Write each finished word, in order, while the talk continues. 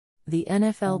The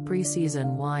NFL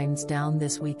preseason winds down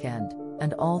this weekend,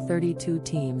 and all 32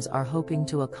 teams are hoping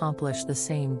to accomplish the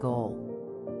same goal: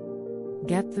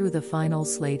 get through the final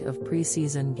slate of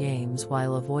preseason games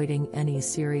while avoiding any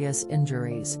serious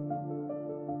injuries.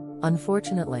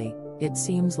 Unfortunately, it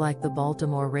seems like the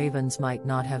Baltimore Ravens might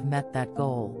not have met that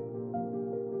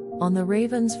goal. On the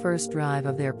Ravens' first drive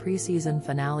of their preseason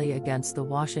finale against the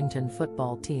Washington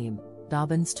football team,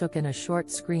 Dobbins took in a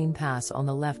short screen pass on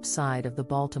the left side of the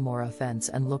Baltimore offense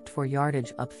and looked for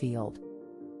yardage upfield.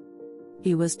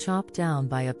 He was chopped down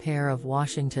by a pair of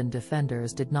Washington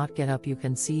defenders. Did not get up. You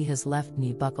can see his left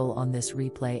knee buckle on this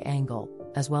replay angle,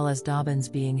 as well as Dobbins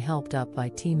being helped up by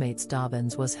teammates.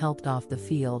 Dobbins was helped off the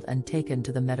field and taken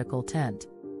to the medical tent.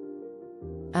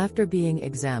 After being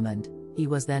examined, he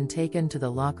was then taken to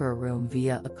the locker room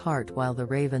via a cart while the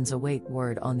Ravens await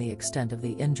word on the extent of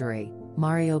the injury.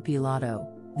 Mario Pilato,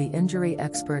 the injury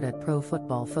expert at Pro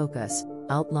Football Focus,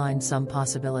 outlined some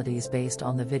possibilities based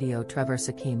on the video. Trevor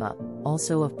Sikkema,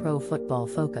 also of Pro Football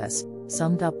Focus,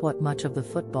 summed up what much of the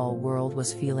football world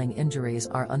was feeling: injuries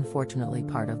are unfortunately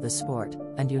part of the sport,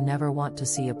 and you never want to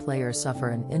see a player suffer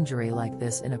an injury like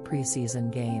this in a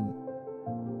preseason game.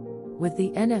 With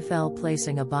the NFL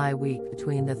placing a bye week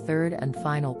between the third and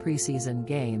final preseason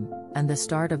game and the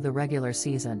start of the regular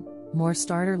season, more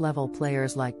starter-level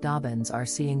players like Dobbins are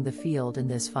seeing the field in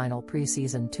this final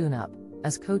preseason tune-up,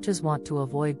 as coaches want to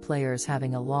avoid players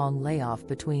having a long layoff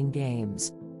between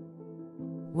games.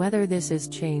 Whether this is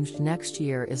changed next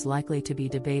year is likely to be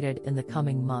debated in the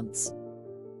coming months.